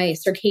evening as my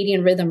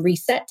circadian rhythm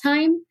reset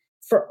time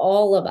for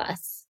all of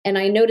us. And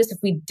I notice if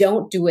we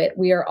don't do it,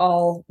 we are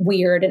all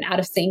weird and out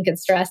of sync and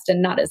stressed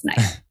and not as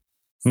nice.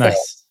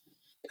 Nice.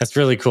 That's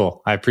really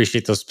cool. I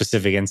appreciate those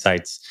specific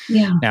insights.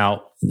 Yeah.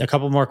 Now, a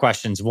couple more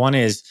questions. One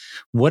is,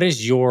 what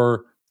does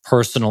your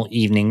personal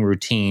evening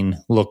routine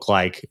look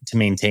like to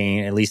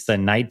maintain at least the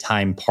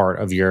nighttime part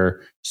of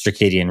your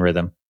circadian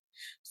rhythm?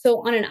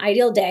 So on an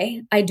ideal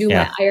day, I do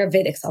my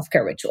Ayurvedic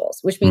self-care rituals,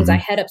 which means I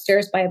head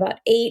upstairs by about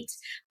 8.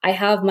 I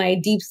have my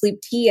deep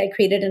sleep tea. I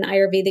created an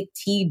Ayurvedic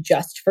tea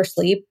just for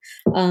sleep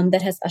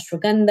that has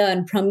ashwagandha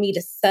and brahmi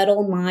to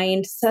settle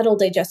mind, settle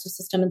digestive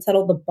system, and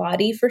settle the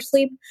body for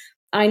sleep.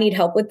 I need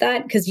help with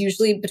that because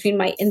usually between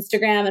my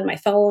Instagram and my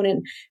phone,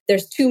 and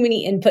there's too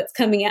many inputs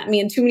coming at me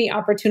and too many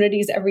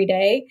opportunities every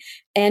day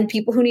and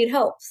people who need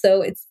help.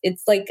 So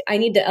it's like I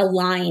need to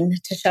align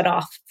to shut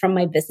off from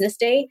my business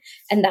day.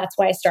 And that's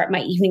why I start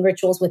my evening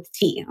rituals with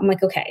tea. I'm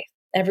like, okay,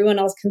 everyone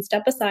else can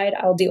step aside.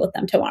 I'll deal with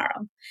them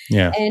tomorrow.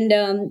 Yeah. And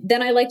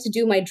then I like to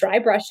do my dry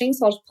brushing.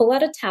 So I'll just pull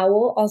out a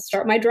towel. I'll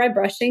start my dry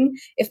brushing.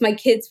 If my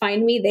kids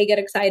find me, they get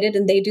excited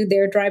and they do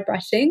their dry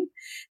brushing.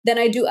 Then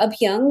I do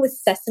Abhyang with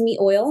sesame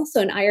oil.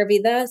 So in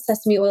Ayurveda,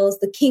 sesame oil is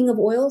the king of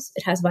oils.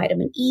 It has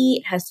vitamin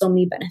E. It has so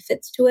many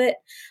benefits to it.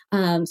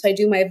 So I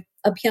do my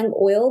Abhyang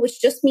oil, which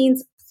just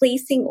means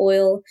placing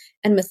oil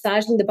and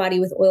massaging the body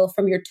with oil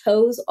from your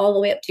toes all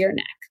the way up to your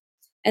neck.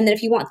 And then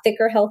if you want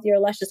thicker, healthier,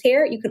 luscious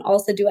hair, you can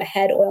also do a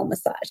head oil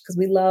massage because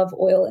we love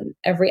oil in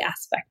every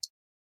aspect.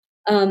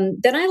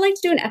 Then I like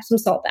to do an Epsom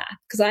salt bath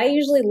because I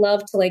usually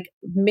love to like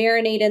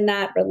marinate in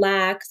that,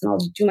 relax, and I'll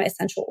do my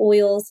essential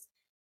oils.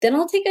 Then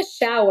I'll take a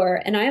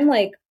shower and I'm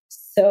like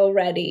so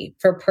ready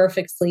for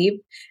perfect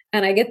sleep.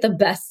 And I get the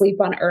best sleep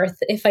on earth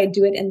if I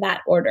do it in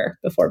that order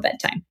before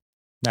bedtime.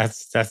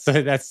 That's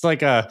like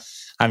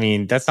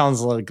that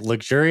sounds like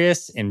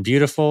luxurious and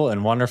beautiful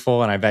and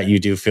wonderful. And I bet you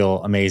do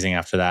feel amazing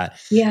after that.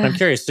 Yeah. And I'm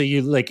curious. So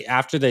you like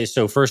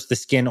so first the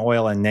skin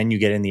oil and then you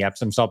get in the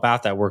Epsom salt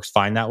bath. That works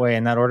fine that way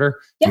in that order.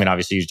 Yeah. I mean,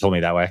 obviously you told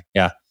me that way.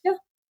 Yeah. Yeah.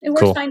 It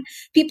works fine.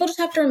 People just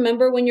have to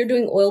remember when you're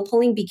doing oil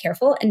pulling, be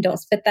careful and don't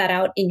spit that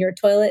out in your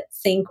toilet,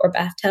 sink, or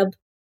bathtub.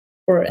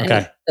 Or any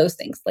of those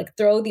things, like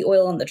throw the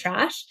oil in the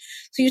trash.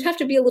 So you just have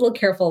to be a little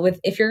careful with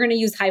if you're going to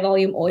use high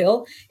volume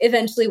oil,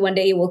 eventually one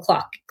day you will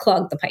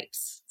clog the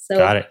pipes. So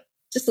got it.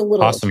 Just a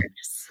little awesome.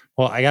 awareness.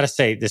 Well, I got to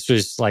say, this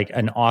was like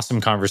an awesome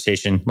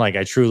conversation. Like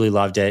I truly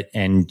loved it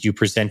and you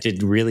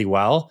presented really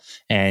well.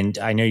 And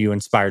I know you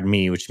inspired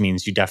me, which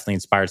means you definitely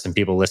inspired some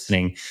people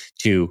listening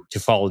to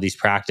follow these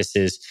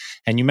practices.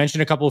 And you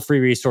mentioned a couple of free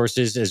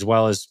resources as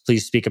well as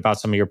please speak about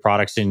some of your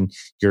products and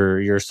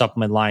your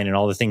supplement line and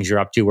all the things you're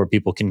up to where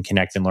people can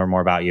connect and learn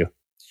more about you.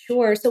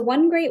 Sure. So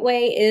one great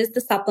way is the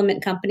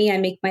supplement company. I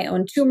make my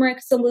own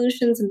turmeric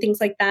solutions and things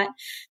like that.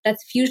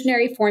 That's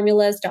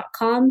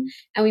fusionaryformulas.com.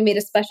 And we made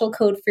a special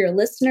code for your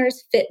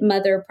listeners, Fit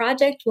Mother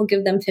Project. We'll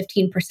give them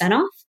 15%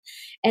 off.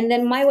 And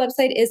then my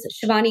website is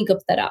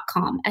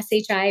shivanigupta.com,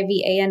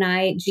 SHIVANIGUPTA.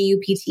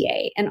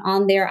 And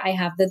on there, I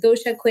have the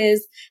dosha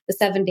quiz, the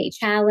 7-day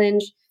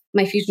challenge,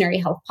 my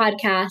Fusionary Health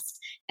podcast.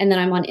 And then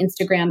I'm on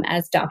Instagram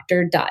as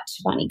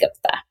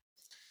Dr.ShivaniGupta.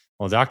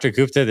 Well, Dr.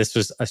 Gupta, this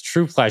was a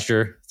true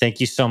pleasure. Thank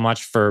you so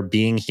much for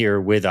being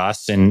here with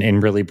us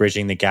and really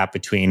bridging the gap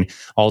between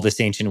all this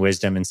ancient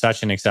wisdom in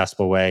such an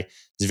accessible way.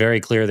 It's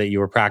very clear that you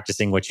were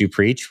practicing what you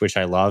preach, which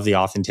I love. The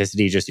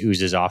authenticity just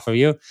oozes off of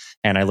you.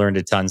 And I learned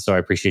a ton, so I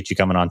appreciate you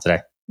coming on today.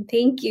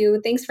 Thank you.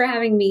 Thanks for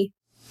having me.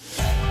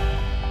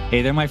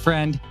 Hey there, my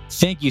friend.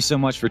 Thank you so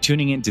much for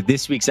tuning in to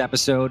this week's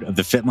episode of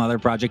the Fit Mother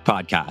Project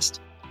podcast.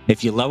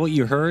 If you love what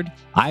you heard,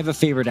 I have a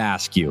favor to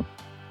ask you.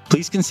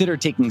 Please consider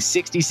taking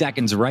 60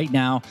 seconds right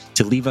now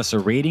to leave us a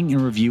rating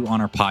and review on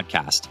our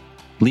podcast.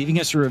 Leaving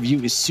us a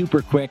review is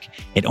super quick.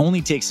 It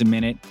only takes a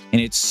minute, and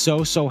it's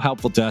so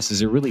helpful to us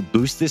as it really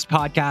boosts this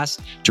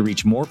podcast to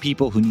reach more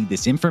people who need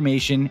this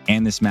information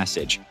and this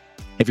message.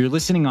 If you're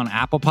listening on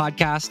Apple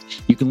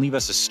Podcast, you can leave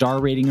us a star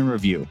rating and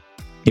review.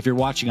 If you're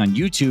watching on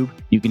YouTube,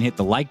 you can hit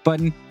the like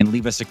button and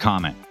leave us a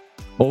comment.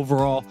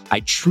 Overall, I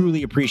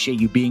truly appreciate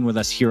you being with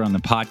us here on the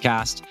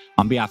podcast.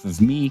 On behalf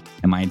of me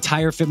and my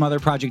entire Fit Mother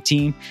Project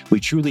team, we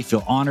truly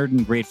feel honored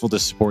and grateful to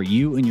support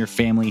you and your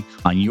family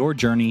on your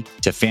journey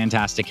to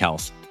fantastic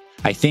health.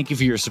 I thank you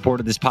for your support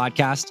of this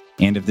podcast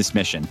and of this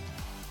mission.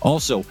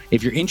 Also,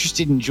 if you're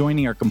interested in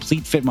joining our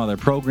Complete Fit Mother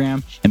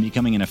program and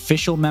becoming an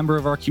official member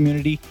of our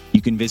community, you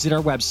can visit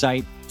our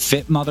website,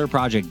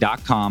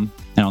 fitmotherproject.com.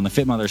 And on the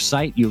Fit Mother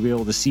site, you'll be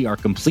able to see our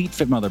Complete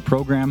Fit Mother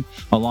program,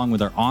 along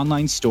with our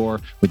online store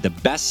with the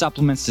best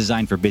supplements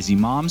designed for busy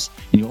moms.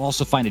 And you'll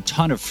also find a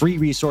ton of free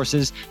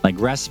resources like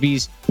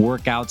recipes,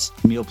 workouts,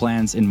 meal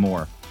plans, and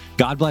more.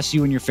 God bless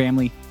you and your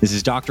family. This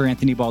is Dr.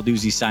 Anthony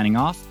Balduzzi signing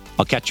off.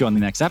 I'll catch you on the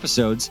next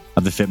episodes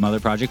of the Fit Mother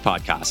Project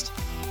podcast.